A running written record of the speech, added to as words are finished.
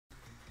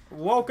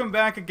Welcome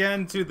back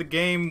again to the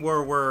game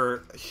where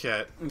we're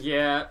shit.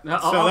 Yeah.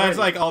 So that's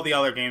like all the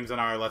other games on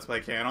our Let's Play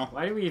channel.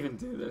 Why do we even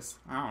do this?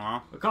 I don't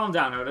know. Well, calm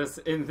down, Otis.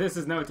 And this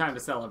is no time to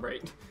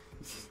celebrate.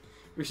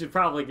 We should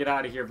probably get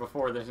out of here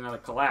before there's another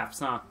collapse,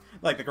 huh?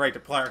 Like the Great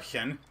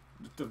Depression.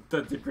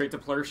 The Great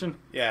Depression?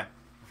 Yeah.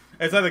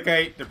 It's like the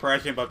Great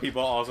Depression, but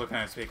people also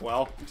kind of speak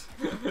well.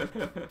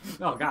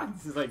 Oh god,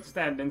 this is like just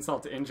add an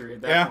insult to injury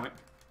at that point.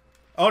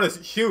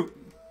 Otis, shoot!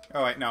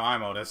 Oh wait, no,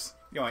 I'm Otis.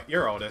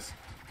 You're Otis.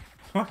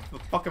 What the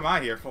fuck am I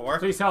here for?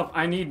 Please help,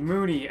 I need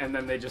Mooney, and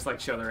then they just like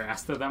show their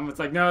ass to them. It's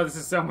like, no, this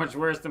is so much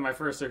worse than my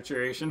first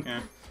situation. Yeah.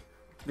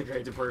 The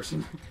Great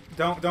Depression.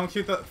 Don't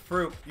shoot the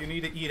fruit. You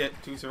need to eat it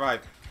to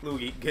survive.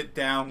 Luigi, get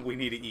down. We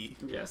need to eat.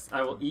 Yes,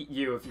 I will eat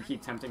you if you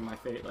keep tempting my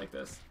fate like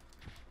this.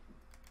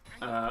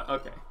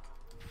 Okay.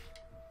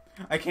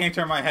 I can't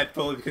turn my head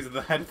fully because of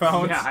the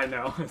headphones. Yeah, I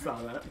know. I saw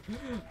that.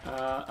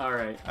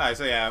 Alright. Alright,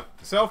 so yeah.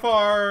 So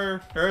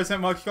far, there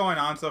isn't much going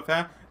on, so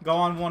Pat, go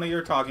on one of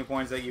your talking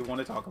points that you want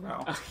to talk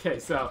about. Okay,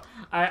 so,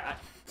 I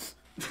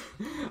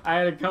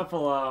had a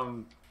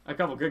couple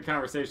good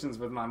conversations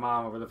with my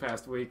mom over the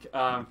past week.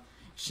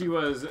 She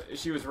was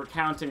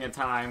recounting a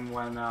time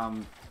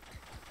when,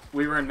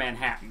 we were in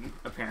Manhattan,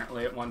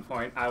 apparently, at one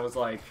point. I was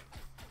like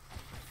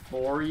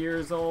 4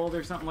 years old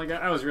or something like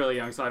that. I was really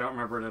young, so I don't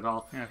remember it at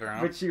all. Yeah, fair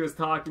enough. But she was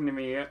talking to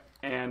me,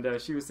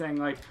 and she was saying,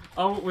 like,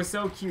 oh, it was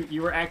so cute.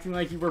 You were acting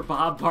like you were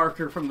Bob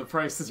Barker from The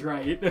Price is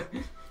Right.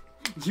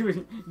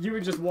 you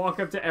would just walk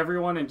up to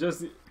everyone and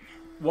just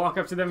walk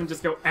up to them and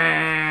just go,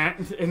 ah,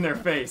 in their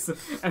face.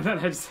 And then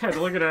I just had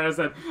to look at her and I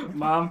said,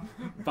 Mom,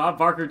 Bob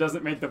Barker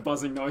doesn't make the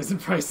buzzing noise in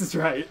Price is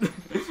Right.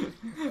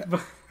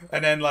 But,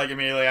 and then, like,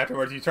 immediately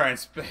afterwards, you try and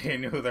spay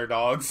and neuter their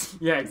dogs.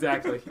 yeah,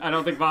 exactly. I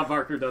don't think Bob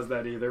Barker does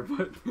that either,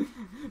 but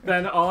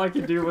then all I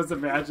could do was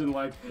imagine,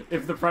 like,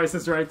 if the Price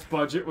is Right's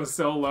budget was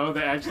so low,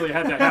 they actually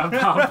had to have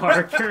Bob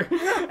Barker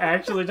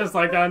actually just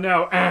like, oh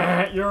no,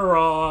 you're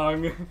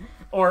wrong.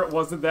 Or it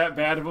wasn't that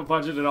bad of a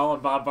budget at all,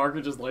 and Bob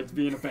Barker just liked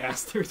being a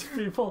bastard to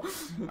people.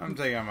 I'm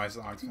taking out my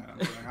socks,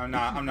 man.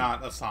 I'm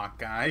not a sock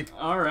guy.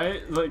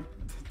 Alright, like,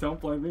 don't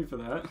blame me for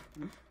that.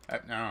 I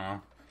don't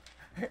know.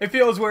 It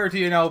feels weird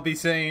to, be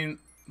sitting,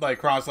 like,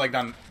 cross-legged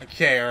on a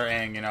chair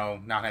and,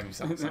 not having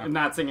socks on.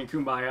 Not singing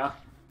Kumbaya.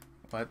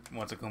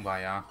 What's a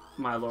kumbaya?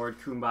 My lord,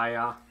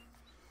 Kumbaya.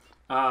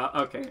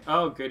 Okay.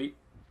 Oh, goody.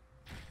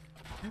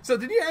 So,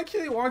 did you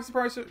actually watch The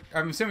Price?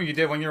 I'm assuming you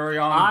did when you were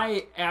young.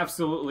 I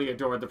absolutely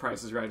adored The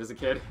Price is Right as a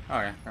kid.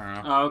 Okay, fair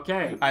enough.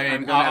 Okay. I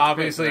mean,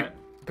 obviously,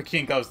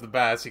 Pachinko's the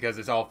best because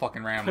it's all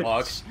fucking random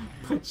luck.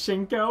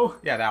 Pachinko?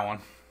 Yeah, that one.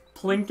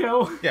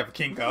 Plinko? Yeah,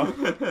 Pachinko.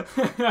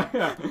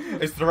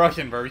 It's the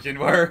Russian version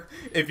where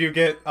if you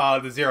get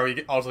the 0,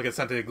 you also get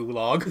sent to the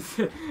gulag.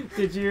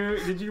 Did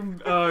you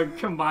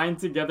combine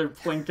together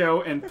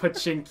Plinko and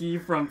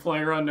Pachinki from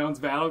PlayerUnknown's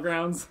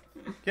Battlegrounds?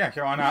 Yeah,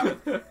 sure, why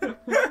not?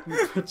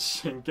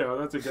 Pachinko,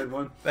 that's a good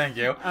one. Thank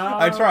you.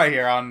 I try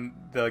here on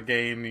the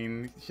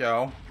gaming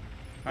show.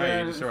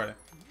 I destroyed it.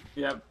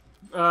 Yep.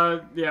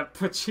 Yeah,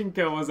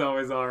 Pachinko was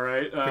always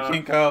alright.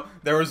 Pachinko,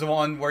 there was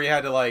one where you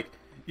had to, like,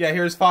 yeah,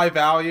 here's 5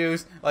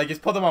 values. Like,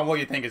 just put them on what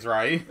you think is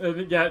right.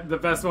 Yeah, the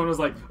best one was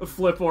like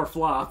flip or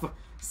flop.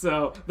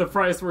 So the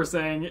price we're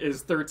saying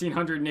is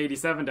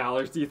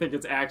 $1,387. Do you think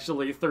it's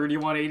actually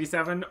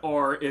 $3,187,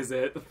 or is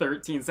it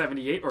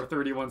 $1,378 or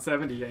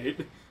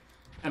 $3,178?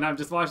 And I'm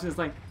just watching this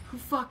like, who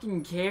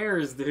fucking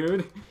cares,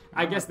 dude?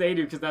 I guess they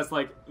do, because that's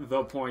like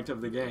the point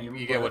of the game.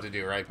 You get what to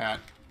do, right, Pat?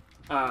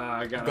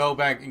 I gotta go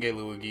back and get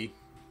Luigi.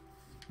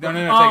 No, take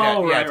that.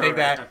 Right, yeah, take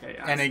that, okay,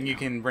 and then you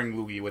can bring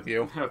Luigi with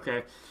you.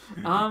 Okay.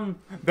 Don't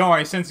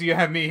worry, since you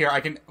have me here,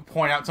 I can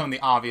point out some of the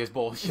obvious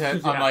bullshit,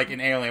 yeah. unlike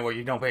an Alien where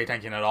you don't pay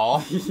attention at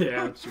all.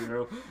 Yeah,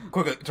 true.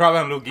 Quickly, drop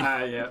on Luigi.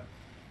 Yeah.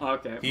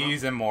 Okay.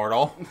 He's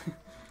immortal.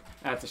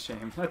 That's a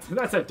shame.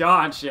 That's a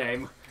darn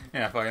shame.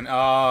 Yeah, fucking,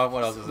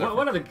 what else is there?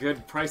 What are the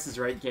good Price is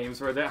Right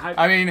games where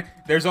I mean,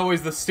 there's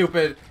always the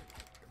stupid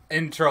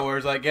intro where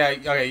it's like, yeah,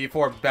 okay, you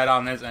 4 bet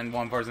on this, and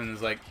one person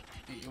is like,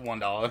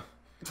 $1.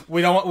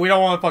 We don't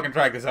want to fucking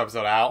drag this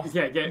episode out.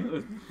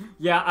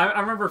 Yeah, I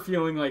remember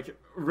feeling like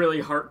really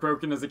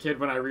heartbroken as a kid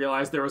when I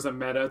realized there was a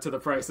meta to The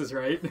Price is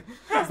Right.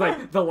 It's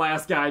like the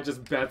last guy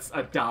just bets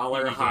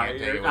 $1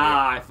 higher.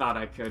 I thought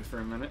I could for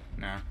a minute.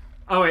 No.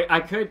 Oh wait, I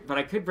could, but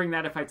I could bring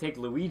that if I take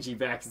Luigi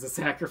back as a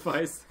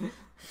sacrifice.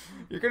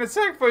 You're gonna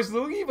sacrifice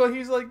Luigi, but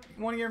he's like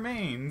one of your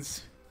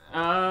mains.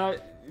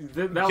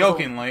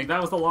 Jokingly.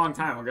 That was a long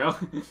time ago.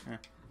 Yeah.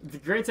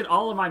 Granted,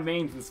 all of my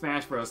mains in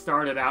Smash Bros.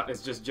 Started out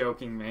as just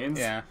joking mains.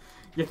 Yeah.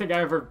 You think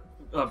I ever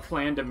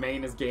planned to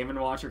main as Game &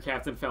 Watch or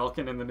Captain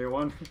Falcon in the new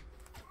one?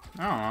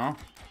 I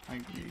don't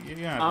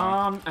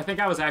know. I think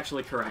I was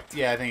actually correct.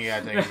 Yeah, I think you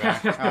gotta take it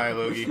back. Alright,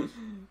 Luigi.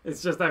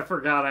 It's just I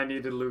forgot I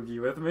needed Luigi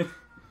with me.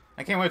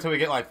 I can't wait till we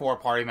get like 4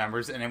 party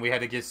members, and then we had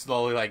to just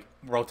slowly like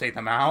rotate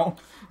them out.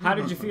 How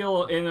did you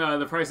feel in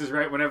The Price is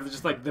Right whenever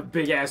just like the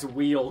big ass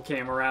wheel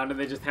came around and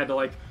they just had to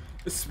like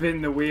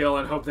spin the wheel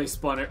and hope they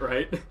spun it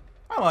right?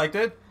 I liked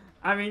it.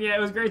 I mean, yeah,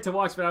 it was great to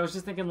watch, but I was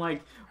just thinking,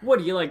 like, what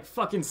do you, like,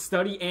 fucking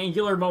study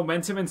angular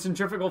momentum and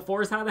centrifugal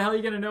force? How the hell are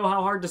you gonna know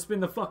how hard to spin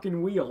the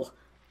fucking wheel?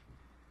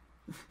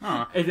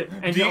 Huh.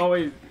 And you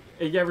always...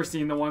 You ever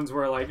seen the ones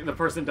where, like, the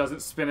person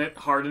doesn't spin it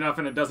hard enough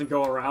and it doesn't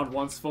go around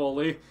once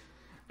fully?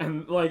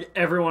 And, like,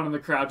 everyone in the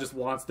crowd just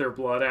wants their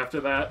blood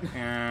after that.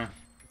 Yeah.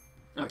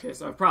 Okay,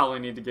 so I probably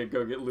need to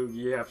go get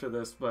Loogie after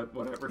this, but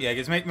whatever. Yeah,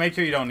 just make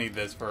sure you don't need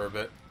this for a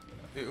bit.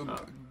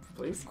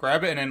 Please?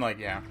 Grab it and then, like,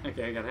 yeah.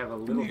 Okay, I gotta have a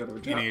little bit of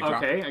a You need a drop.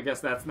 drop. Okay, I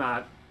guess that's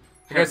not...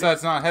 I guess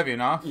that's not heavy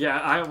enough. Yeah,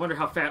 I wonder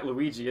how fat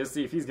Luigi is,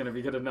 see if he's gonna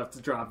be good enough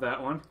to drop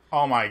that one.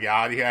 Oh my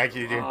god, you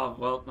actually do. Oh,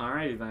 well,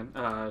 alrighty then.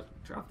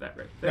 Drop that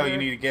right there. No, you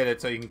need to get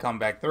it so you can come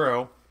back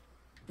through.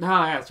 No,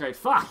 that's right,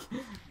 fuck!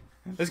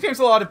 This game's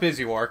a lot of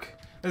busy work.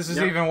 This is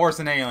Yep. even worse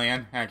than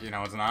Alien. Actually,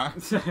 no, it's not.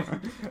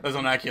 This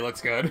one actually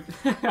looks good.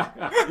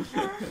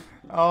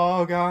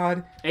 Oh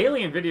god.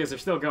 Alien videos are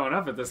still going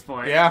up at this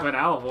point. Yeah. When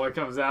Owlboy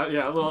comes out.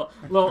 Yeah, a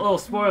little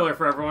spoiler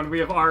for everyone. We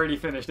have already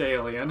finished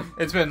Alien.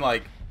 It's been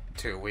like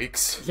 2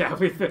 weeks. Yeah,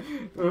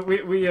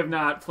 we have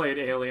not played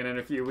Alien in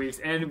a few weeks,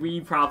 and we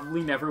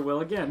probably never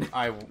will again.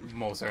 I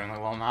most certainly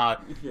will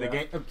not. Yeah. The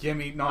game,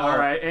 Jimmy, no. All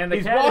right, and the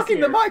he's cat is blocking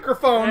here. the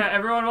microphone. Yeah,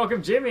 everyone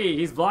welcome Jimmy.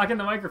 He's blocking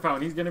the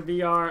microphone. He's gonna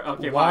be our...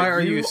 Okay, Why wow, are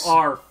you you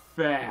are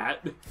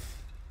fat.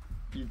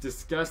 You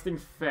disgusting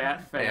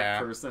fat Yeah.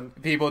 person.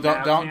 People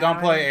Now don't can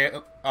play.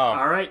 Oh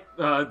Alright,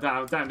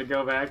 time to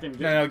go back and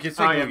get... No, get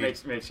Oh yeah,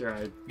 Loogie. make sure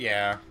I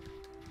yeah.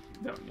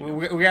 don't...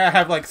 We gotta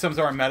have like some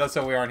sort of meta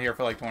so we aren't here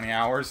for like 20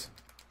 hours.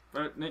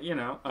 But, you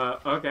know,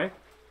 okay.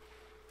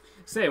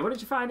 Say, what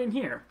did you find in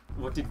here?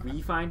 What did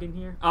we find in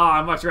here? Oh,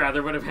 I much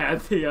rather would have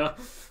had the Yeah.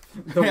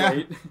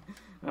 weight.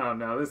 Oh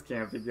no, this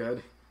can't be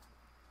good.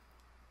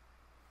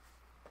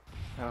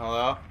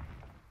 Hello.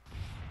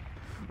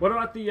 What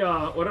about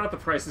the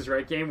Price is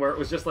Right game where it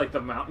was just like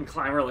the mountain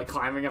climber like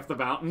climbing up the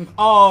mountain?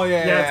 Oh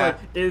yeah. Yeah,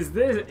 it's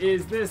like,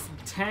 is this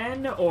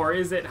 10 or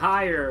is it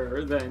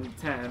higher than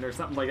 10 or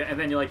something like that? And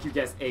then you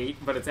guess 8,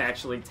 but it's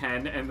actually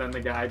 10, and then the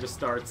guy just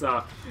starts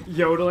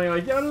yodeling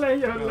like yodeling,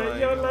 yodeling,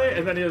 yodeling,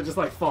 and then he just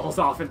like falls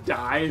off and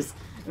dies.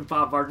 And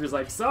Bob Barker's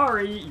like,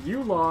 sorry,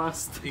 you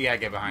lost. You gotta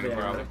get behind him,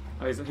 bro.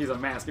 Oh, he's a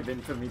Mask of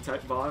Infamy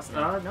type boss.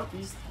 Nope,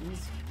 he's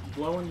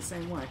glowing the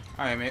same way.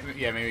 Alright, maybe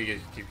you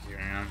just keep shooting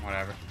him,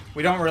 whatever.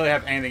 We don't really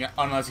have anything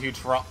unless you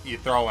throw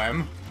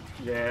him.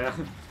 Yeah.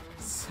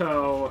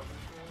 So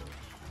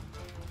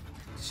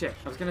shit.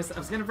 I was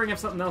gonna bring up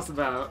something else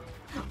about.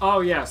 Oh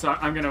yeah. So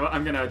I'm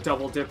gonna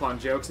double dip on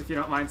jokes if you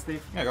don't mind,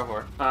 Steve. Yeah, go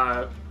for it.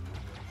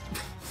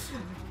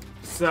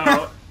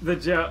 So the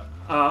joke.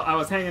 I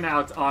was hanging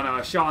out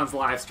on Sean's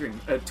live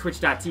stream at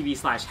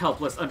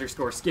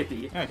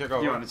twitch.tv/helpless_Skippy. Yeah, sure, go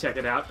if you for want to check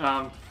it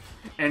out.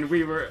 And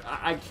we were,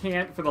 I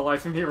can't for the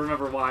life of me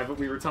remember why, but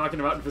we were talking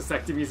about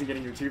vasectomies and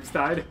getting your tubes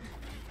tied.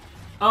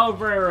 Oh,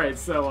 right.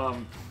 So,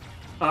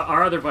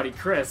 our other buddy,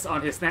 Chris,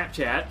 on his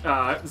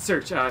Snapchat,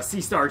 search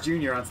C-Star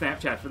Jr. on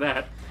Snapchat for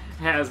that,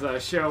 has a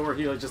show where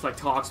he just like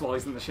talks while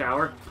he's in the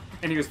shower,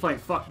 and he was playing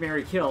Fuck,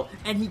 Marry, Kill,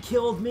 and he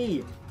killed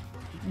me.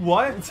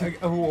 What?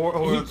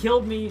 He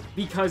killed me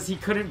because he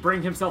couldn't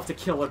bring himself to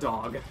kill a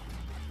dog.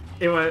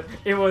 It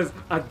was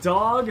a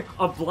dog,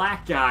 a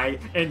black guy,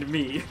 and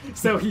me.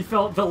 So he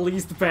felt the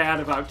least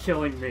bad about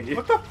killing me.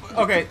 What the?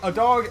 Okay, a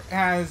dog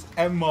has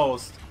at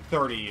most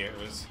 30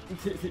 years.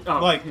 Oh.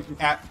 Like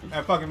at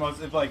fucking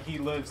most, if like he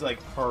lives like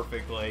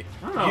perfectly.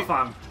 I don't know if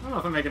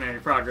I'm making any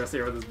progress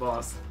here with this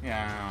boss.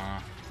 Yeah. I don't know.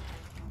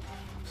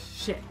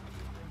 Shit.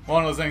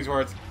 One of those things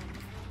where it's.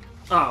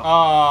 Oh.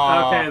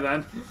 Oh. Okay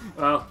then.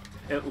 Well,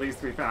 at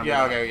least we found it.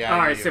 Yeah. Okay. Yeah.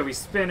 All right. So we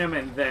spin him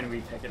and then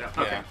we pick it up.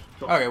 Okay. Yeah.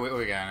 Cool. Okay. We got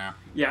it now.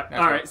 Yeah. That's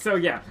All right. right. So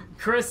yeah,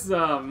 Chris.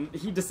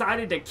 He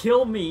decided to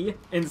kill me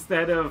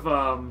instead of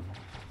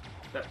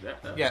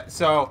Yeah.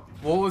 So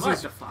what was What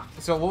his? the fuck?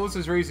 So what was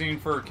his reasoning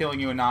for killing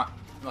you and not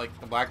like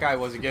the black guy?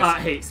 Was it against?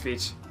 Hate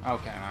speech.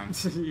 Okay, man.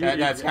 Yeah,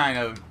 That's kind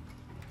of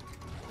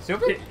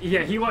stupid.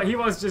 Yeah, he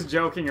was just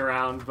joking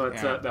around, but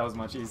Yeah. that was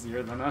much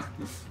easier than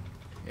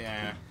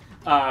Yeah.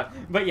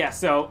 But yeah,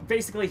 so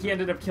basically he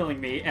ended up killing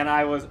me, and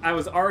I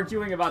was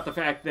arguing about the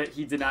fact that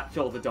he did not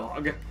kill the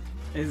dog.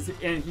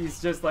 And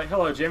he's just like,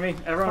 hello, Jimmy.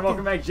 Everyone,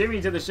 welcome back Jimmy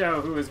to the show,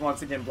 who is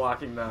once again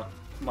blocking the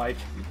mic.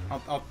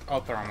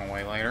 I'll throw him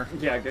away later.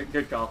 Yeah,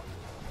 good call.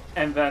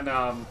 And then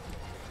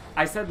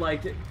I said,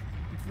 like,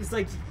 it's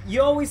like,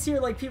 you always hear,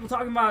 like, people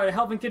talking about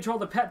helping control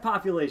the pet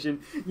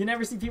population. You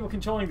never see people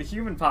controlling the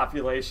human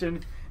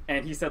population.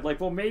 And he said, like,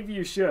 well, maybe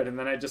you should. And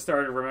then I just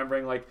started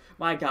remembering, like,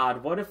 my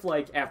God, what if,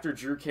 like, after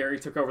Drew Carey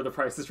took over The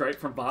Price is Right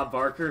from Bob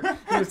Barker,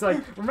 he was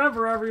like,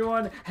 remember,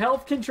 everyone,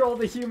 help control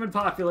the human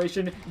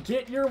population.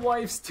 Get your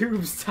wife's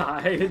tubes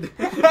tied.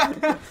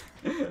 Throw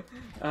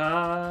him.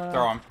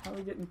 How are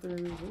we getting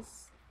through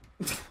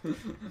this?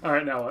 All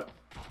right, now what?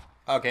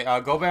 Okay,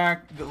 go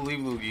back, leave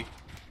Loogie.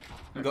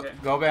 Okay.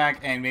 Go back,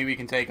 and maybe you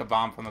can take a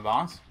bomb from the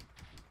boss.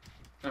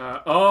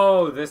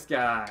 Oh, this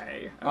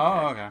guy. Okay.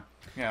 Oh, okay.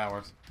 Yeah, that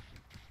works.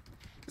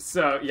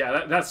 So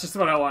yeah, that's just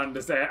what I wanted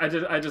to say.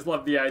 I just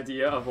love the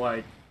idea of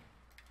like.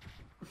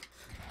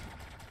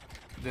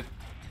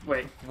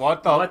 Wait.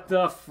 What the? What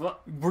the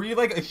fuck? Were you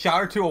like a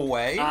shot or two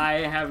away?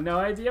 I have no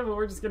idea, but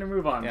we're just gonna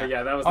move on. Yeah. But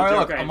yeah, that was the All right,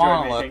 joke look, I a enjoyed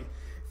monolith. making.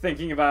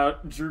 Thinking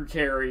about Drew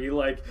Carey,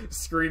 like,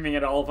 screaming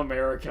at all of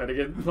America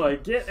to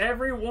get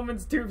every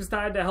woman's tubes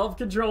tied to help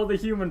control the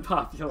human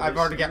population. I've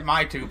already got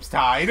my tubes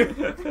tied.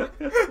 Do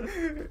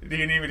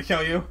you need me to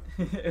kill you?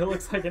 It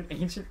looks like an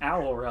ancient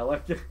owl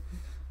relic.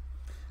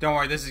 Don't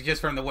worry, this is just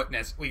from the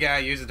witness. We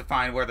gotta use it to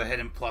find where the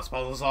hidden plus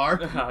puzzles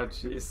are. Oh,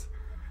 jeez.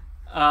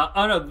 Oh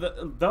no,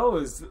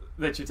 those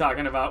that you're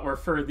talking about were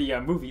for the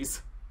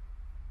movies.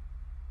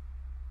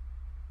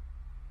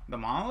 The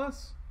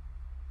monoliths?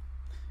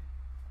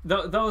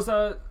 Those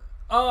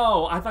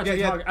oh, I thought you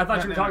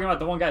were talking about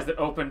the one guys that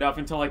opened up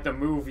into like the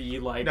movie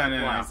like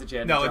lines that you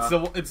had. No,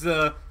 it's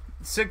the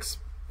 6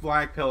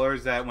 black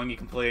pillars that when you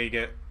complete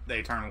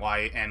they turn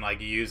white, and like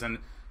you use them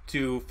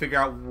to figure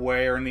out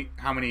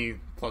how many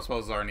plus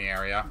puzzles are in the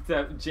area.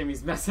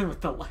 Jimmy's messing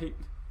with the light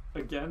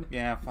again.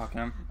 Yeah, fuck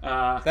him.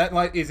 That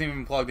light isn't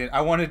even plugged in.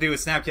 I want to do a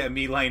Snapchat of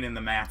me laying in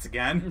the mats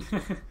again.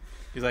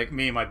 He's like,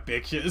 me and my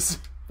bitches.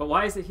 But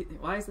why is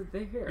it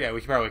there? Yeah, we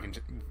probably can.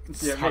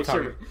 Yeah, make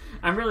sure.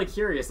 I'm really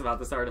curious about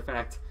this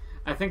artifact.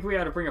 I think we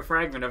ought to bring a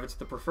fragment of it to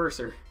the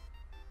professor.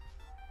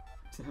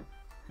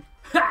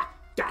 Ha!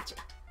 Gotcha.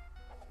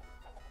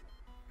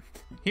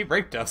 He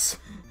raped us.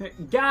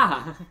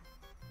 Gah.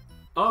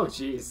 Oh,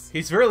 jeez.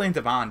 He's really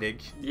into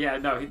bondage. Yeah,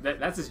 no,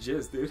 that's his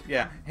jizz, dude.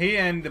 Yeah, he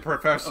and the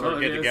professor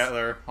get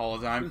together all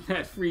the time.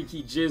 That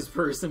freaky jizz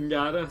person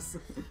got us.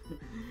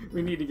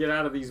 We need to get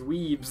out of these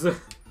weebs.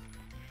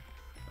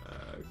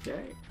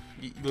 Okay.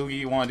 Luigi,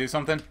 you want to do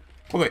something?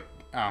 Oh, wait.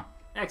 Oh.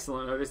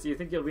 Excellent, Otis. Do you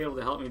think you'll be able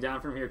to help me down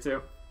from here, too?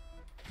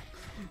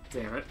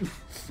 Damn it.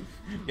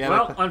 Yeah,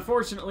 well,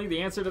 unfortunately, the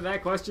answer to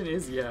that question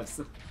is yes.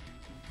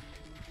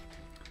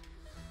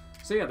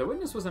 So yeah, The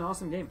Witness was an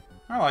awesome game.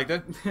 I liked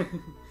it.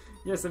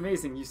 Yes,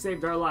 amazing. You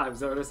saved our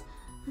lives, Otis.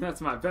 That's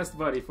my best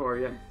buddy for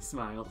you.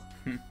 Smile.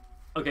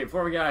 Okay,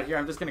 before we get out of here,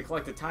 I'm just going to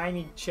collect a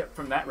tiny chip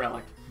from that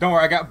relic. Don't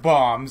worry, I got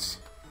bombs.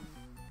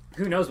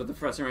 Who knows what the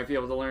professor might be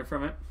able to learn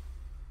from it.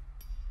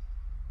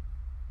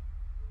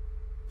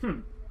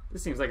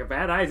 This seems like a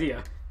bad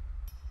idea.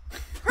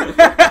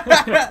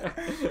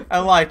 I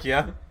like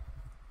ya.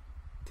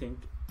 Tink.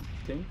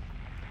 Tink.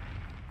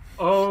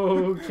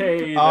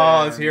 Okay, then.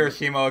 Oh, it's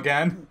Hiroshima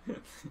again.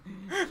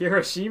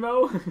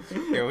 Hiroshima?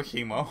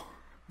 Hiroshima.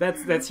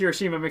 That's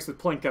Hiroshima mixed with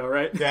Plinko,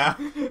 right? Yeah.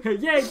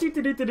 Yay!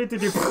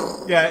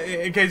 Yeah,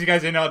 in case you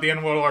guys didn't know, at the end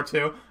of World War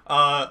II,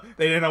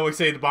 they didn't always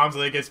say the bombs, so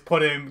they just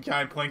put it in a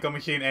giant Plinko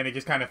machine, and it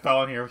just kind of fell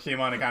on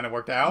Hiroshima, and it kind of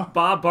worked out.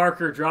 Bob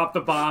Barker dropped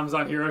the bombs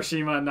on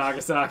Hiroshima and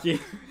Nagasaki.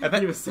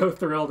 He was so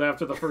thrilled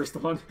after the first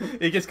one.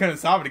 He just couldn't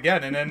stop it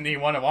again, and then he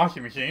won a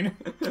washing machine.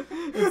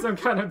 It's some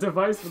kind of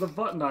device with a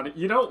button on it.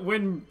 You don't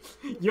win...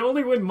 You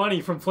only win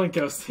money from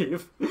Plinko,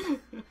 Steve.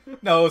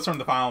 No, it was from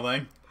the final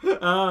thing.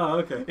 Oh,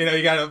 okay. You know,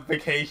 you got a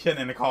vacation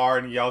in a car,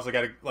 and you also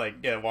got to,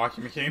 like, get a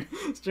washing machine.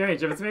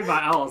 Strange. If it's made by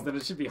owls, then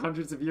it should be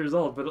hundreds of years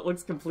old, but it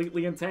looks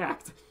completely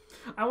intact.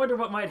 I wonder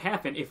what might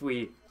happen if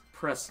we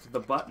pressed the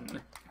button.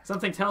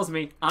 Something tells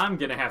me I'm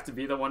gonna have to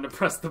be the one to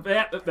press the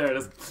button. There it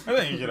is. I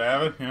think you should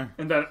have it, yeah.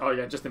 And then, oh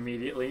yeah, just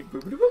immediately.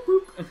 Boop, boop,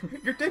 boop,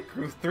 boop. Your dick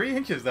grew 3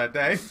 inches that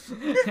day.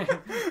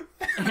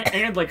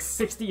 And like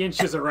 60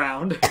 inches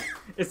around.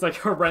 It's like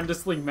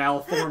horrendously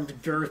malformed,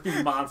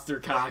 girthy monster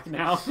cock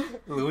now.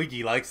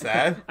 Luigi likes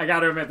that. I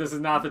gotta admit, this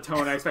is not the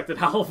tone I expected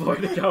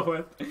Owlboy to go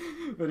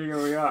with. But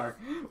here we are.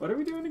 What are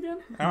we doing again?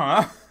 I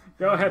don't know.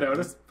 Go ahead,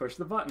 Otis. Push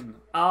the button.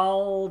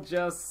 I'll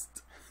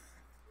just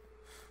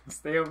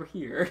stay over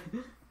here.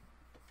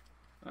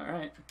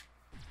 Alright.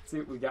 See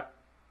what we got.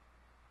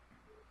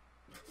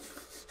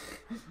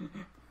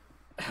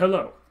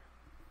 Hello.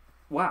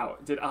 Wow,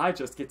 did I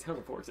just get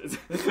teleported?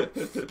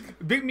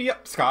 Beat me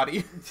up,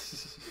 Scotty.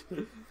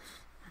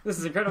 This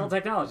is incredible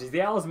technology.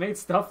 The owls made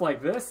stuff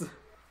like this.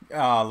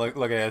 Oh,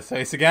 look at his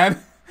face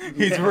again.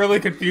 He's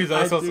really confused.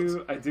 I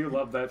do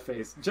love that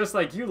face. Just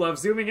like you love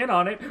zooming in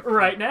on it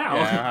right now.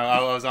 Yeah,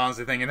 I was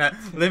honestly thinking that.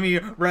 Let me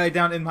write it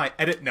down in my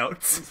edit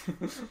notes.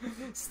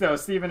 So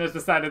Steven has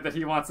decided that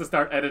he wants to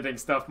start editing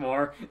stuff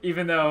more,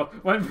 even though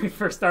when we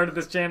first started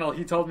this channel,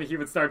 he told me he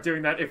would start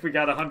doing that if we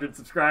got 100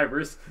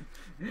 subscribers.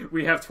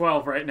 We have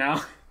 12 right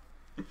now.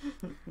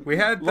 We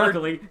had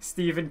Luckily,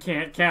 Steven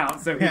can't count,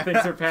 so he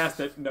thinks we're past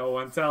it. No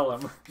one tell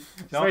him.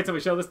 Just wait till we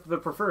show this to the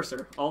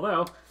professor.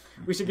 Although,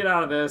 we should get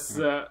out of this.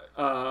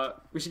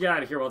 We should get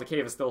out of here while the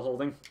cave is still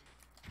holding.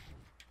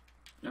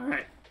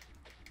 Alright.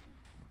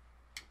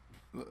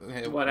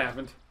 What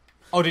happened?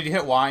 Oh, did you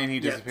hit Y and he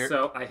disappeared? Yeah,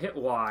 so I hit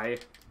Y.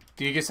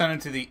 Do you get sent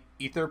into the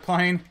ether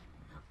plane?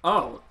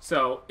 Oh,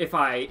 so if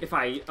I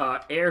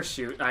air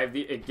shoot,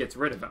 it gets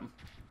rid of him.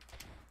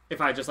 If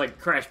I just, like,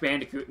 Crash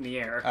Bandicoot in the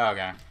air,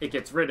 okay, it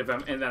gets rid of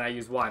him, and then I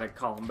use Y to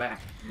call him back.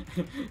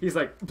 He's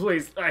like,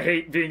 please, I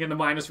hate being in the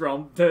minus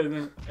realm,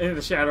 in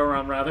the shadow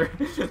realm, rather.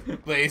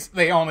 Please,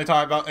 they only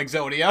talk about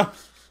Exodia.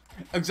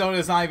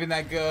 Exodia's not even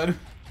that good.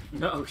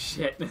 No,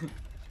 shit.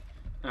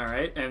 All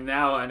right, and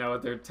now I know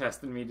what they're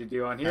testing me to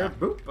do on here. Yeah.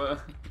 Boop.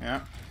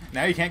 Yeah.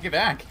 Now you can't get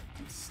back.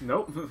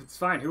 Nope, it's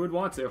fine. Who would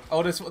want to?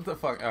 Otis, what the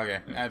fuck? Okay,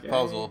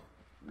 puzzle.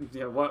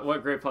 Yeah,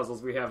 what great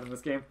puzzles we have in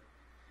this game.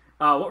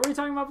 What were you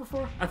talking about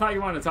before? I thought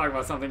you wanted to talk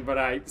about something, but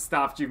I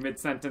stopped you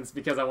mid-sentence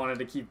because I wanted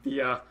to keep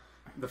the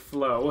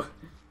flow.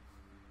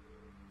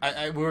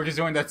 We were just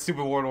doing that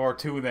stupid World War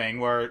II thing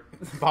where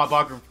Bob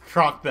Barker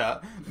dropped the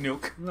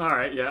nuke.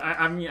 Alright, yeah.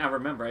 I mean, I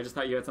remember. I just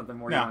thought you had something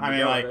more you wanted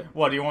to go with it.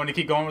 What, do you want to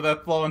keep going with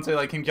that flow and say,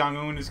 like, Kim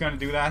Jong-un is going to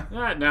do that?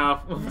 No.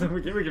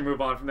 we can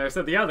move on from there.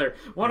 So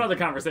one other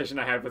conversation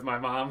I had with my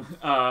mom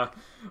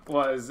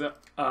was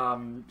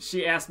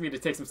she asked me to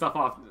take some stuff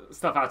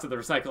out to the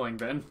recycling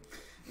bin.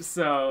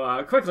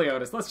 So, quickly,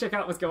 Otis, let's check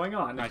out what's going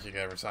on. I should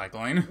get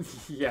recycling.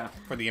 Yeah.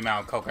 For the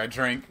amount of Coke I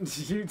drink.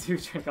 You do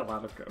drink a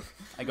lot of Coke.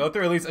 I go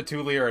through at least a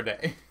 2-liter a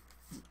day.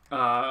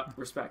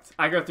 Respect.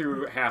 I go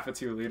through half a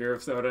 2-liter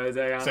of soda a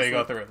day, honestly. So you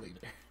go through a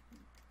liter.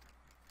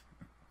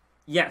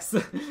 Yes.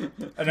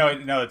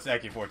 No, it's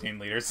actually 14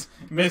 liters.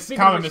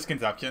 Common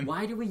misconception.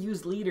 Why do we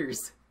use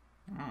liters?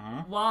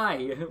 Uh-huh.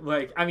 Why?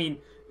 Like, I mean,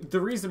 the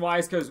reason why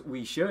is because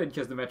we should,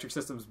 because the metric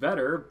system's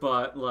better,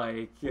 but,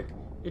 like,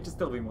 it'd just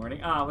still be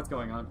morning. What's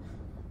going on?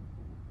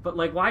 But,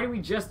 like, why do we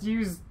just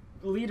use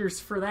liters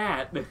for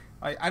that?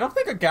 I don't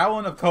think a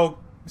gallon of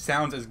Coke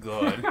sounds as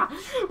good.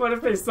 What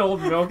if they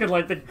sold milk in,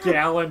 like, the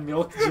gallon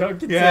milk jug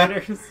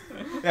containers?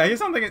 Yeah, I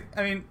just don't think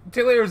I mean,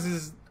 2 liters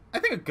is, I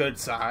think, a good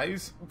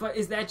size. But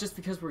is that just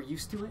because we're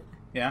used to it?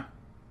 Yeah.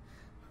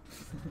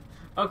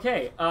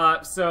 Okay,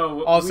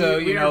 so also,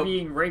 we are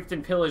being raped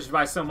and pillaged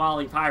by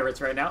Somali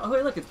pirates right now. Oh,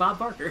 hey, look, it's Bob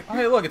Barker. Oh,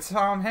 hey, look, it's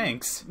Tom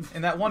Hanks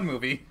in that one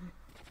movie.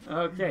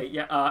 Okay,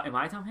 yeah, am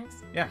I Tom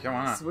Hanks? Yeah, sure,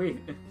 why not? Sweet.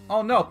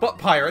 Oh, no, butt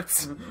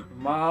pirates.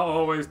 Ma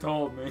always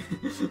told me.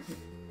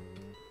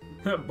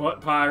 Butt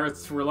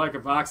pirates were like a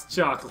box of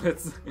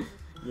chocolates.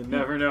 You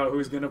never know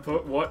who's gonna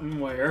put what and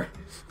where.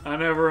 I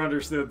never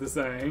understood the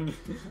saying.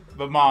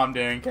 But Mom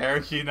didn't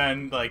care. She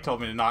then, like,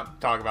 told me to not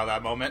talk about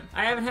that moment.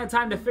 I haven't had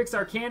time to fix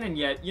our cannon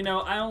yet. You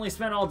know, I only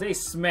spent all day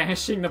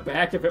smashing the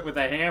back of it with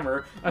a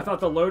hammer. I thought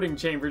the loading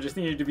chamber just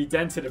needed to be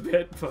dented a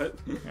bit, but...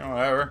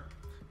 Whatever.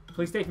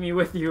 Please take me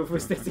with you. If we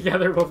stick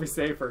together, we'll be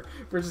safer.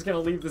 We're just gonna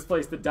leave this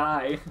place to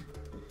die.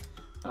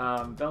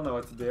 They'll know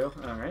what to do.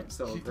 Alright,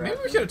 so we'll grab Maybe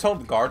we should have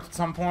told the guards at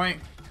some point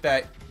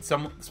that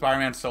some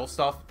Spider-Man stole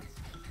stuff.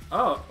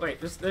 Oh, wait,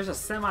 there's a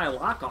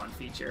semi-lock-on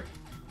feature.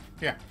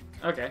 Yeah.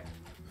 Okay.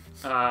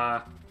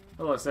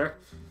 Hello, sir.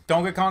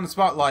 Don't get caught in the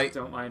spotlight.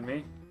 Don't mind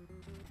me.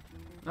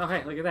 Oh,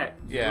 hey, look at that.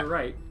 Yeah. You're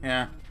right.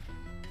 Yeah.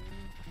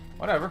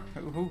 Whatever.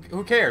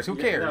 Who cares? Who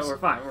cares? No, we're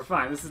fine. We're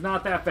fine. This is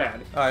not that bad.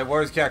 Alright,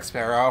 where's Jack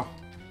Sparrow?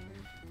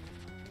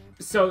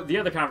 So, the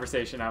other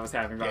conversation I was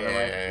having, by the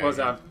way, was,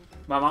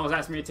 my mom was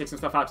asking me to take some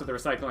stuff out to the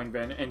recycling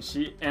bin,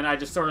 and I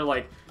just sort of,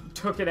 like,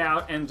 took it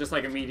out and just,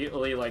 like,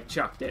 immediately, like,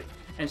 chucked it.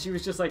 And she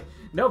was just like,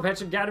 no,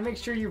 Petra, gotta make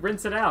sure you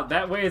rinse it out.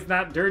 That way it's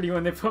not dirty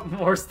when they put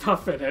more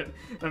stuff in it.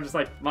 And I'm just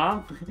like,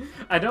 Mom,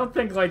 I don't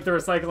think, like, the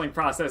recycling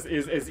process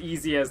is as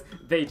easy as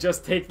they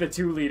just take the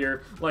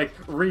 2-liter, like,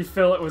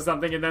 refill it with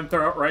something and then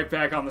throw it right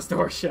back on the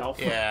store shelf.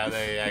 Yeah,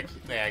 they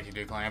actually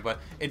do clean it, but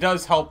it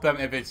does help them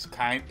if it's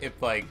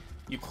like,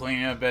 you clean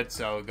it a bit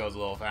so it goes a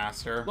little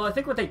faster. Well, I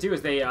think what they do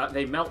is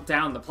they melt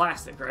down the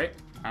plastic, right?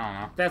 I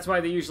don't know. That's why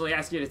they usually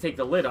ask you to take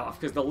the lid off,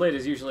 because the lid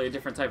is usually a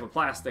different type of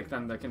plastic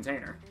than the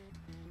container.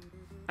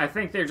 I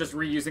think they're just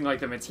reusing, like,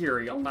 the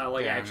material, not,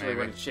 like, actually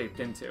what it's shaped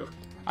into.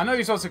 I know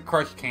you're supposed to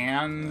crush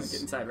cans.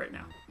 Get inside right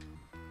now.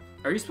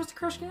 Are you supposed to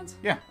crush cans?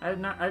 Yeah. I did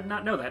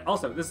not know that.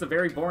 Also, this is a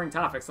very boring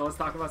topic, so let's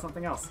talk about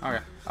something else. Okay.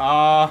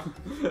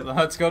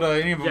 Let's go to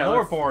an even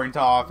more boring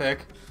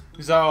topic.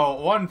 So,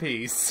 One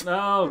Piece.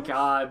 Oh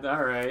God!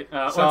 All right.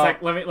 One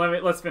sec.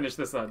 Let's finish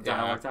this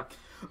dialogue talk.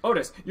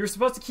 Otis, you're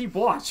supposed to keep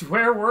watch.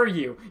 Where were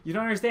you? You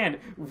don't understand.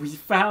 We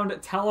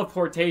found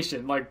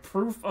teleportation, like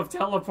proof of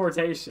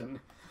teleportation.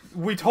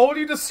 We told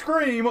you to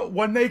scream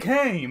when they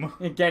came.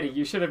 Getty,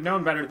 you should have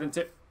known better than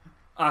to...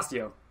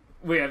 Osteo,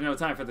 we have no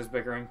time for this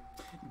bickering.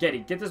 Getty,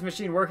 get this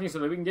machine working so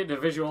that we can get a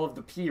visual of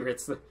the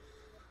pirates.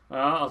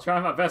 I'll try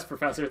my best,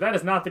 Professor. That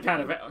is not the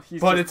kind of...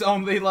 it's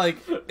only, like...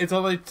 It's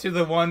only to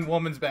the one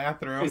woman's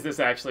bathroom. Is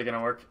this actually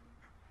gonna work?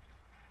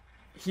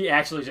 He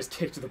actually just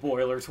kicked the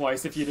boiler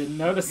twice, if you didn't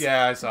notice.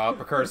 Yeah, I saw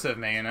percussive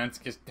maintenance.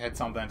 Just hit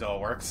something until it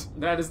works.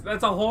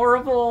 That's a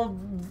horrible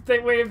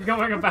way of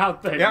going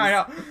about things. Yeah, I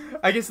know.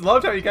 I just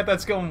loved how you got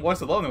that skill in What's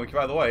the Loading, which,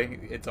 by the way,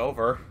 it's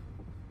over.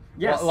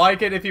 Yes.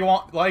 Like it if you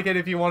want. Like it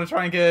if you want to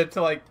try and get it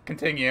to, like,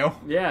 continue.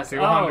 Yes.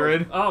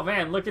 200. Oh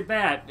man, look at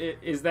that.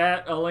 Is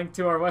that a link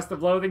to our West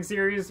of Loathing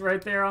series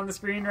right there on the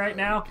screen right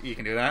now? You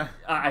can do that.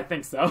 I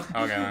think so.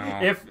 Okay.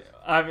 Well.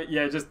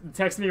 Just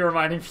text me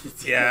reminding me to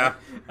do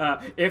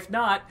that. If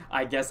not,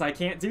 I guess I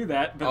can't do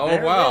that. But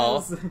there it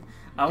is.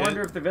 I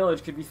wonder if the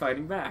village could be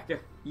fighting back.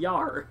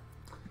 Yar.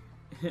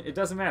 It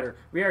doesn't matter.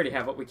 We already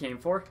have what we came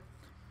for.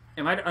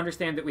 Am I to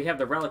understand that we have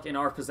the relic in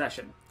our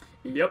possession?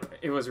 Yep,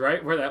 it was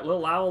right where that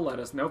little owl led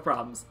us. No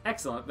problems.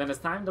 Excellent. Then it's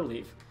time to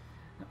leave.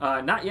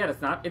 Not yet,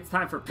 it's not. It's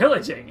time for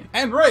pillaging.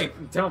 And rape!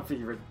 Don't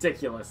be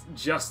ridiculous.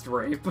 Just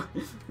rape.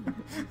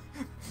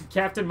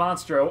 Captain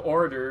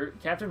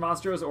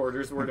Monstro's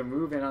orders were to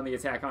move in on the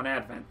attack on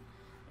Advent.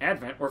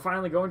 Advent? We're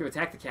finally going to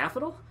attack the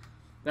capital?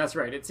 That's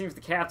right. It seems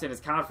the captain is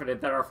confident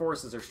that our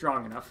forces are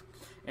strong enough.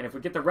 And if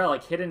we get the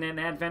relic hidden in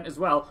Advent as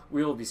well,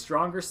 we will be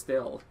stronger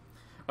still.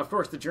 Of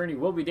course, the journey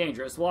will be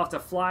dangerous. We'll have to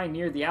fly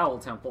near the Owl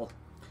Temple.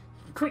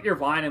 Quit your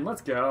whining.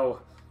 Let's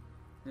go.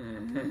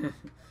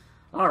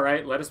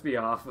 Alright, let us be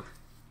off.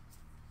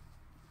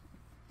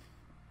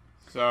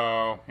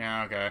 So,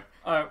 yeah, okay.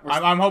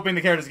 I'm hoping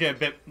the characters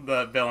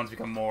the villains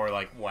become more,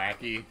 like,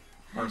 wacky,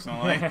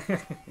 personally.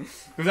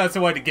 Because that's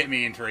the way to get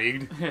me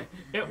intrigued.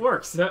 It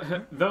works.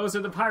 Those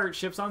are the pirate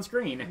ships on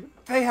screen.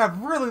 They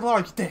have really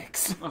large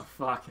dicks. Oh,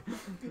 fuck.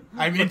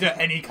 I'm into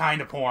any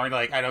kind of porn,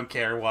 like, I don't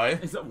care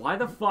what. Why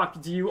the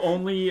fuck do you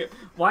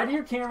why do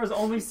your cameras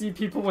only see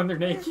people when they're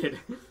naked?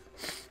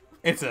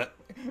 It's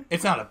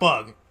not a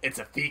bug, it's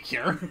a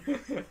feature.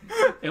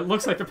 It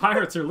looks like the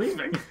pirates are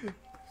leaving.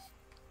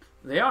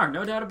 They are,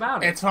 no doubt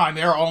about it. It's fine,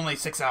 they're only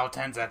 6 out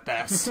of 10s at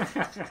best.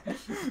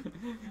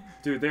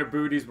 Dude, their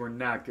booties were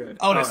not good.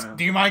 Otis,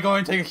 do you mind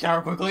going to take a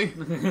shower quickly?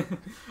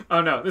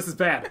 Oh no, this is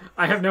bad.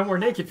 I have no more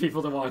naked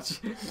people to watch.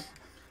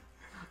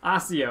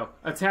 Osseo,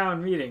 a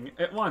town meeting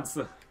at once.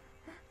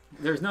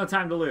 There's no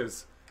time to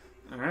lose.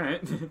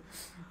 Alright.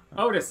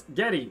 Otis,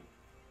 Getty,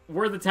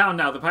 we're the town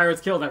now. The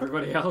pirates killed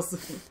everybody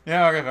else.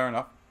 Yeah, okay, fair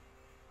enough.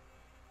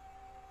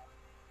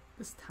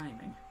 This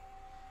timing.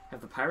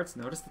 Have the pirates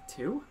noticed it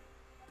too?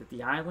 That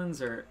the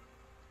islands are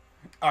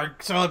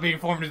slowly being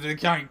formed into the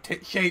county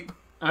shape.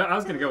 I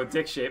was gonna go with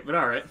dick shape, but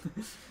alright.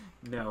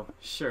 No,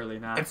 surely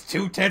not. It's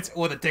 2 tits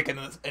with a dick in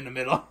the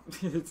middle.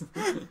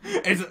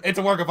 It's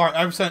a work of art.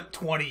 I've spent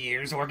 20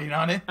 years working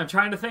on it. I'm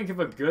trying to think of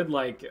a good,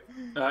 like,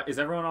 is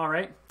everyone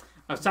alright?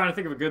 I was trying to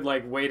think of a good,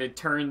 like, way to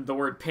turn the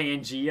word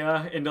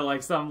Pangea into,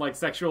 like, some, like,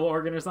 sexual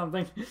organ or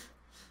something.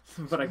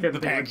 But I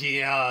couldn't think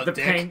Pangea, the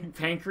dick.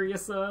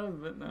 pancreas,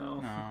 but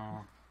no.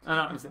 No. I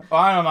don't know.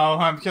 Well, I don't know.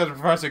 I'm because the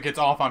professor gets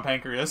off on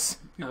pancreas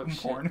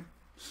porn.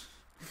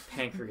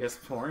 Pancreas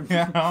porn.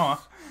 Yeah.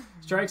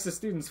 Strikes the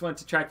students went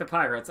to track the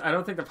pirates. I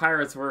don't think the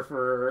pirates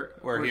were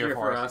here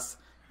for us.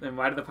 Then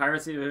why did the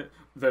pirates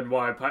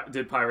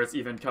did pirates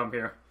even come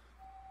here?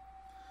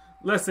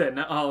 Listen,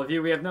 all of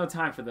you, we have no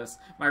time for this.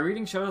 My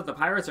reading shows that the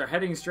pirates are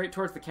heading straight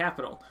towards the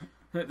capital.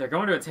 They're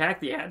going to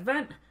attack the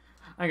Advent?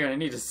 I'm gonna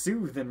need to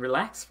soothe and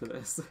relax for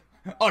this.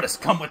 Otis,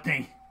 come with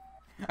me.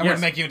 I'm gonna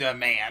make you into a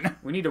man.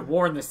 We need to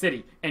warn the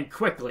city, and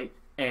quickly,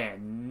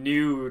 and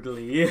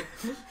nudely.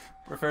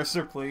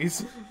 Professor,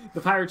 please. The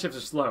pirate ships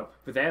are slow,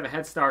 but they have a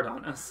head start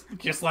on us.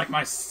 Just like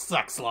my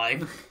sex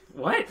life.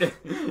 What?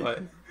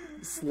 What?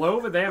 Slow,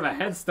 but they have a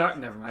head start.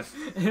 Never mind.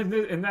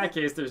 In that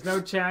case, there's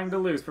no time to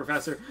lose,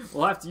 Professor.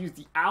 We'll have to use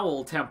the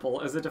Owl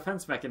Temple as a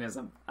defense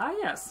mechanism. Ah,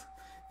 yes.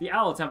 The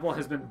Owl Temple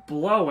has been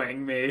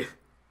blowing me.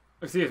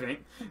 Excuse me.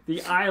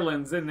 The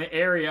islands in the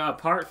area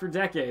apart for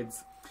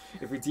decades.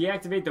 If we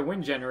deactivate the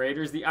wind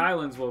generators, the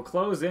islands will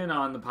close in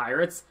on the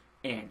pirates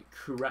and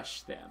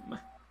crush them.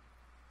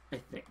 I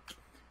think.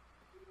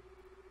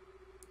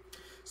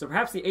 So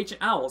perhaps the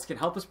ancient owls can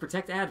help us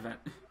protect Advent.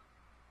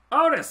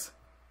 Otis!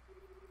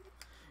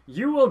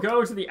 You will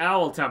go to the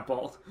Owl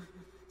Temple.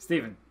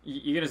 Steven,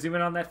 you gonna zoom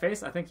in on that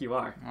face? I think you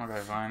are.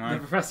 Okay, fine. The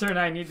professor and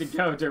I need to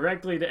go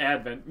directly to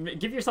Advent.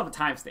 Give yourself a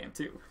timestamp,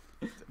 too.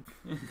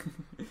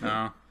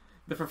 No.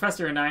 The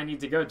professor and I need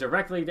to go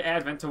directly to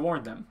Advent to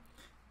warn them.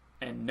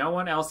 And no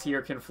one else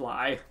here can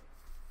fly.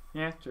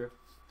 Yeah, true.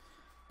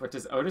 But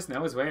does Otis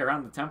know his way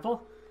around the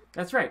temple?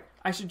 That's right.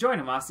 I should join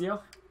him,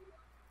 Osseo.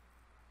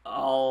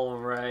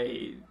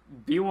 Alright.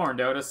 Be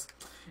warned, Otis.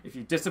 If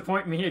you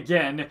disappoint me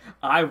again,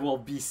 I will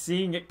be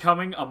seeing it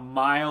coming a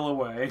mile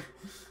away.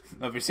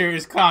 There'll be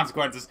serious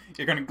consequences.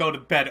 You're gonna go to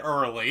bed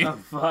early. Oh,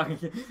 fuck.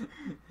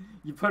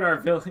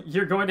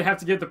 You're going to have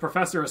to give the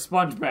professor a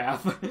sponge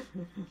bath.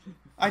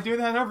 I do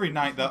that every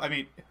night, though. I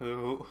mean,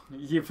 who?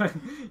 You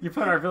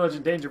put our village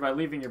in danger by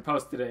leaving your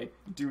post today.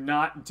 Do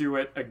not do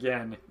it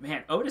again.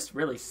 Man, Otis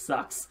really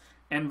sucks.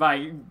 And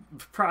by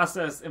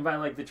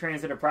like the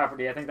transitive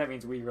property, I think that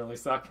means we really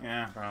suck.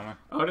 Yeah, probably.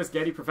 Otis,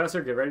 Getty,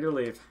 Professor, get ready to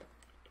leave.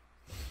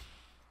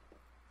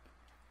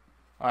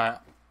 Alright.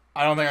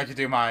 I don't think I should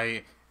do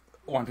my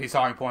One Piece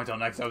talking points on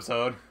next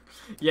episode.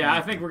 Yeah,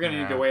 I think we're going to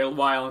need to wait a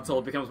while until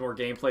it becomes more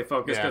gameplay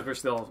focused because we're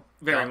still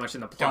very much in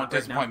the plot. Don't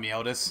disappoint me,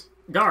 Otis.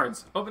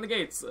 Guards, open the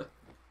gates.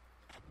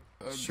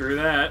 True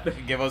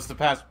that. Give us the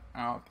pass.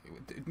 Oh,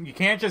 you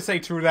can't just say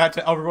true that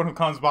to everyone who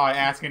comes by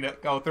asking to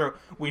go through.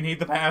 We need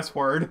the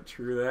password.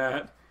 True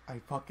that.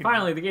 Fucking...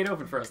 Finally, the gate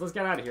opened for us. Let's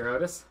get out of here,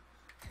 Otis.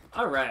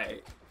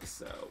 Alright.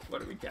 So,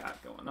 what do we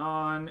got going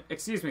on?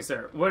 Excuse me,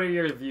 sir. What are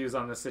your views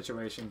on this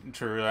situation?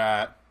 True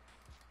that.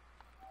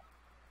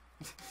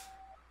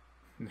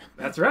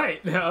 That's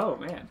right. Oh,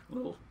 man.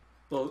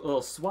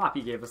 Little swap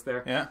he gave us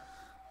there. Yeah.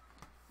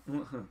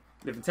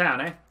 Live in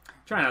town, eh?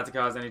 Try not to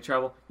cause any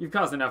trouble. You've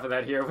caused enough of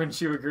that here, wouldn't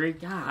you agree?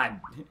 God,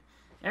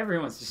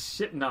 everyone's just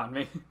shitting on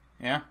me.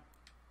 Yeah.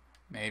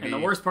 Maybe. And the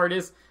worst part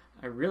is,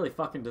 I really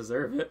fucking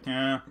deserve it.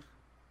 Yeah.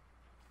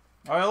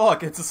 Oh,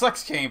 look, it's a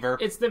sex chamber.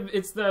 It's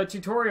the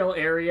tutorial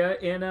area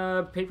in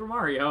Paper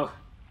Mario.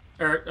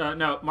 Or,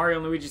 no, Mario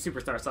and Luigi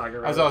Superstar Saga.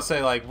 Rather. I was about to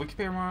say, like, which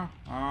Paper Mario?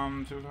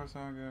 Superstar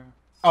Saga.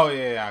 Oh,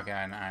 yeah, okay,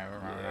 I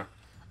remember. Yeah.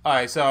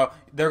 Alright, so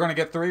they're gonna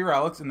get 3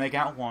 relics, and they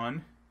got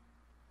 1.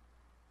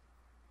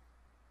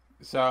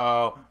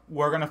 So,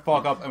 we're gonna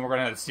fuck up, and we're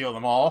gonna steal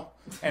them all.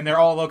 And they're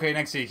all located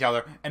next to each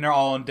other, and they're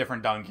all in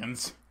different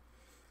dungeons.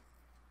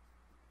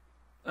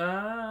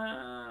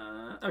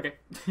 Okay.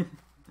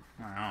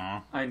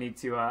 I need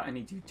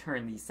to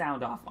turn the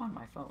sound off on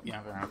my phone.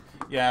 Yeah, fair enough.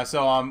 Yeah,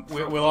 so,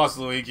 we lost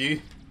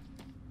Luigi.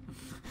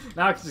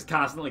 Now I can just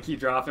constantly keep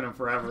dropping him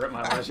forever at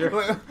my leisure.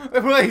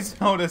 Please,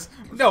 Otis.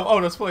 No,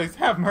 Otis, please,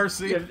 have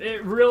mercy.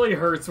 It really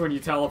hurts when you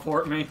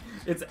teleport me.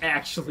 It's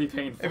actually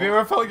painful. Have you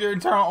ever felt your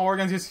internal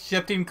organs just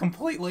shifting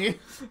completely?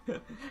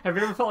 Have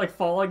you ever felt like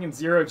falling in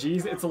 0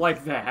 Gs? It's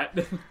like that.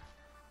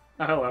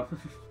 Oh, hello.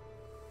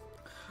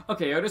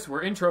 Okay, Otis,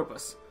 we're in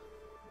Tropus.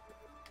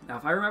 Now,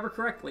 if I remember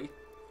correctly,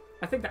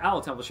 I think the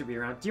Owl Temple should be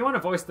around. Do you want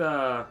to voice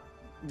the...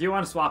 Do you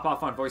want to swap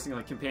off on voicing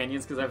like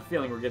companions? Because I have a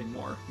feeling we're getting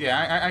more.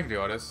 Yeah, I can do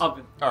Otis.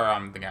 Or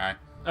the guy.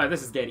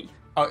 This is Getty.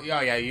 Oh,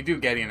 yeah, you do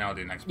Getty and I'll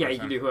do next person. Yeah, you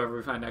can do whoever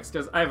we find next.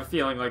 Because I have a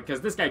feeling, like,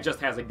 because this guy just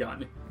has a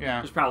gun.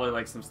 Yeah. There's probably,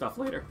 like, some stuff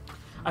later.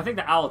 I think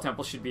the Owl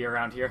Temple should be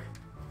around here.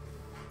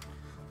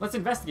 Let's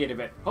investigate a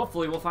bit.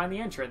 Hopefully we'll find the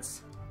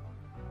entrance.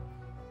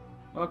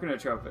 Welcome to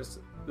Tropus.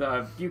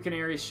 The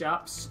Bucanary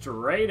shop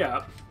straight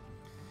up.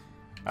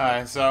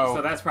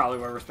 So that's probably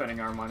where we're spending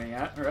our money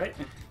at, right?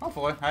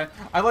 Hopefully.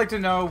 I'd like to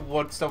know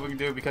what stuff we can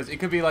do, because it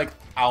could be like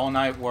Owl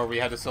Night, where we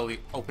had to slowly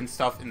open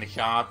stuff in the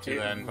shop to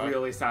then... It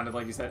really sounded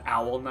like you said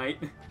Owl Night.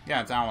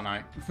 Yeah, it's Owl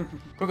Night.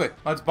 Quickly,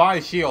 let's buy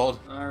a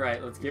shield.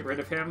 Alright, let's get rid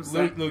of him.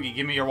 Luigi,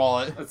 give me your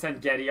wallet. Let's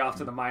send Getty off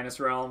to the Minus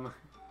Realm.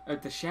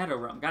 The Shadow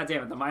Realm. God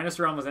damn it, the Minus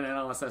Realm was an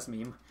NLSS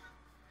meme.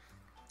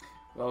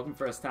 Welcome,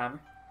 first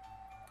timer.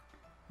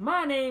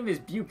 My name is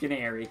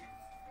Bucanary.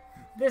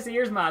 This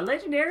here's my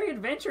legendary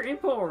adventure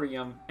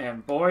emporium,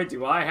 and boy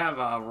do I have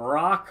a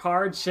rock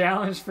hard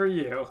challenge for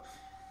you.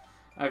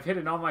 I've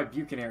hidden all my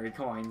Bucanary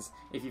coins.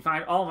 If you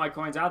find all my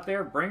coins out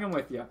there, bring them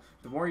with you.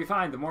 The more you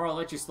find, the more I'll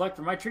let you select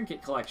from my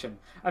trinket collection.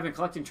 I've been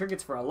collecting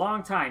trinkets for a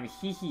long time,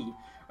 hee hee.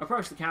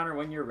 Approach the counter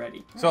when you're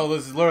ready. So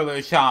this is literally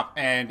a shop,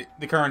 and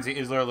the currency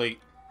is literally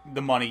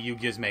the money you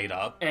just made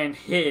up. And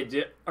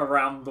hid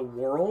around the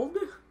world?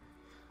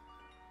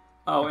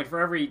 Oh, and for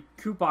every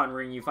coupon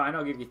ring you find,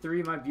 I'll give you 3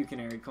 of my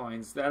Bucanary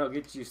coins. That'll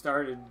get you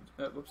started...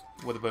 whoops.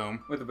 With a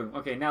boom. With a boom.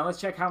 Okay, now let's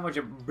check how much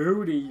of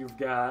booty you've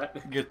got.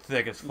 You're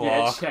thick as fuck.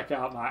 Yeah, check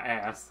out my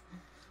ass.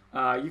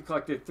 You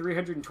collected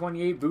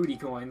 328 booty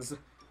coins.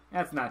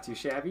 That's not too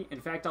shabby.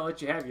 In fact, I'll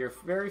let you have your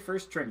very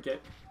first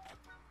trinket.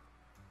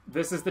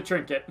 This is the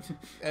trinket.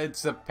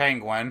 It's a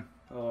penguin.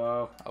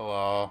 Hello.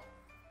 Hello.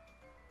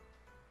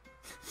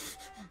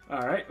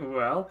 Alright,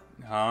 well.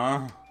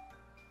 Huh?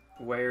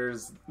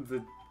 Where's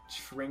the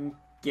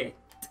trinket?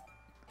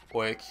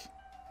 Quick.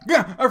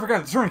 Yeah, I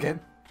forgot the trinket.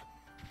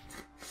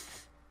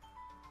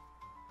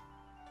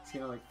 He's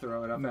gonna like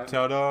throw it up at me.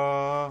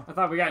 Ta-da! I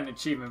thought we got an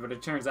achievement, but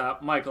it turns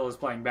out Michael is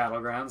playing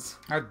Battlegrounds.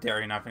 How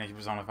dare you not finish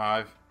Persona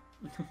 5?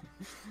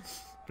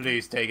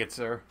 Please take it,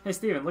 sir. Hey,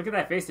 Steven, look at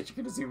that face that you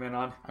could zoom in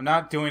on. I'm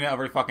not doing it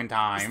every fucking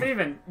time.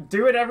 Steven,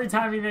 do it every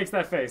time he makes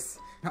that face.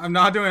 I'm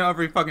not doing it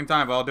every fucking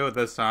time, but I'll do it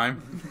this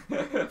time.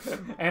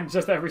 And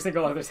just every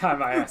single other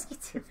time I ask you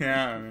to.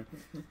 Yeah.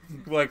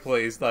 Like,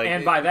 please. Like.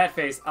 And by that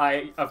face,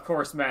 I, of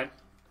course, meant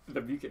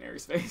the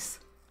Bucanary's face.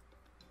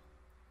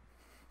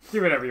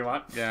 Do whatever you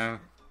want. Yeah.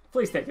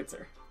 Please take it,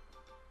 sir.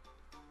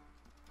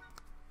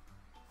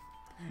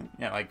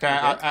 Yeah, like,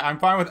 I'm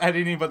fine with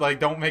editing, but, like,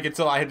 don't make it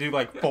so I have to do,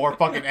 like, 4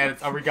 fucking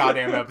edits every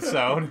goddamn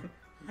episode.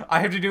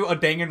 I have to do a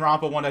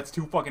Danganronpa one that's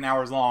 2 fucking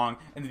hours long,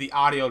 and the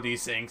audio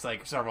desyncs,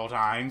 like, several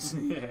times.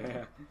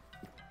 Yeah.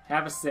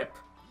 Have a sip.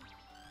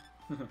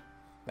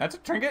 That's a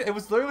trinket? It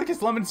was literally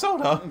just lemon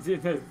soda.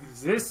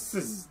 This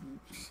is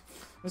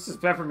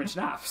peppermint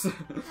schnapps.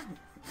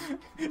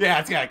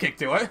 Yeah, it's got a kick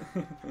to it.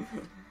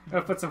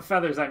 I'll put some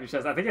feathers on your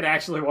chest. I think it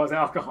actually was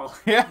alcohol.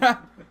 Yeah.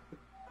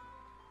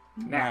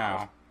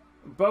 Now.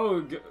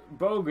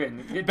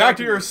 Bogan. Get Back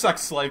to your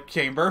sex slave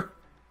chamber.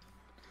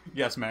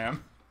 Yes,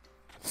 ma'am.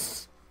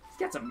 He's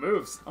got some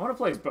moves. I want to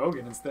play as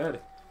Bogan instead.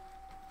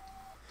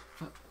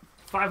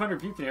 500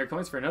 Bucanary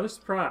coins for another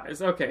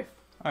surprise. Okay.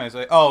 I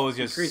say, oh, it was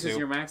just increases soup.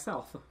 your max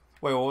health.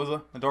 Wait, what was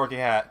it? A dorky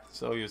hat.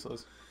 So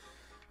useless.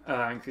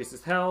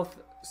 Increases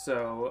health.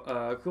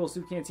 So, cool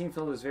soup canteen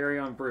filled his very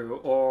own brew.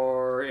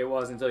 Or it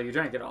was until you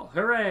drank it all.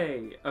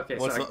 Hooray! Okay,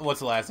 what's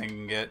the last thing you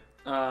can get?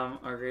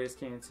 Our greatest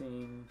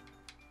canteen.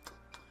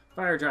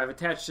 Fire drive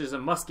attaches a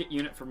musket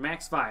unit for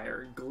max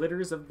fire.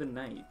 Glitters of the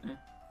night.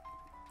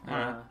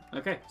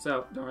 Okay,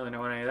 so don't really know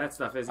what any of that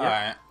stuff is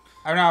yet.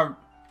 Alright.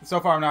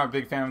 So far I'm not a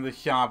big fan of this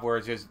shop where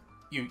it's just,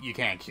 you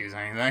can't choose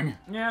anything.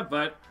 Yeah,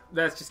 but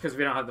that's just because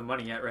we don't have the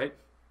money yet, right?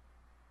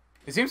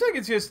 It seems like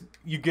it's just,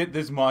 you get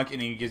this mug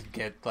and you just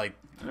get, like...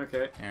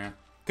 Okay. Yeah.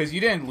 Because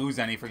you didn't lose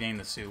any for getting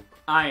the soup.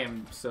 I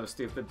am so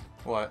stupid.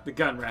 What? The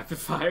gun rapid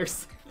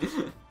fires.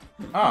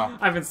 Oh.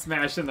 I've been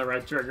smashing the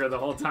right trigger the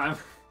whole time.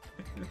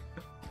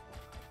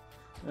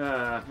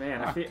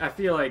 Man, I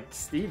feel like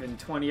Steven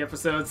 20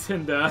 episodes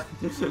into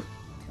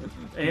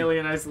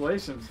Alien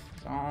Isolation.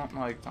 Don't,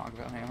 like, talk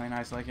about Alien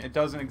Isolation. It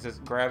doesn't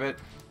exist. Grab it.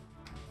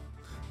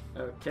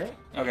 Okay.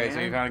 Okay,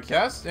 so you found a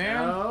chest, and...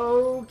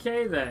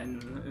 Okay,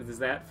 then. Is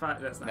that five?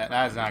 That's not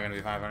That's not going to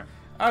be 500.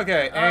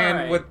 Okay, and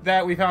right. with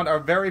that, we found our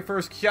very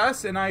first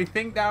chest, and I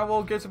think that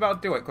will just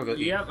about do it.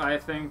 Quickly. Yep, I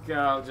think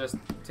I'll just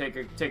take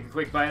a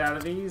quick bite out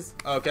of these.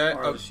 Okay.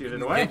 Or I'll just shoot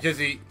it away. Just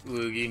eat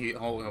Loogie.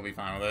 He'll be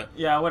fine with it.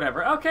 Yeah,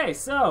 whatever. Okay,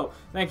 so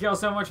thank you all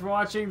so much for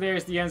watching.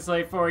 There's the end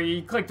slate for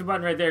you. Click the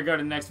button right there. Go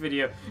to the next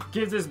video.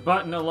 Give this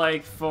button a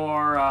like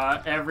for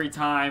every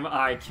time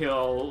I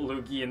kill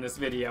Loogie in this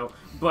video,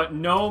 but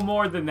no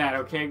more than that.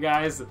 Okay,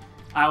 guys.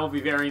 I will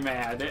be very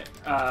mad.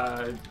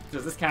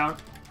 Does this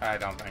count? I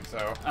don't think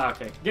so.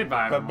 Okay.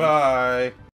 Goodbye, everyone. Bye-bye.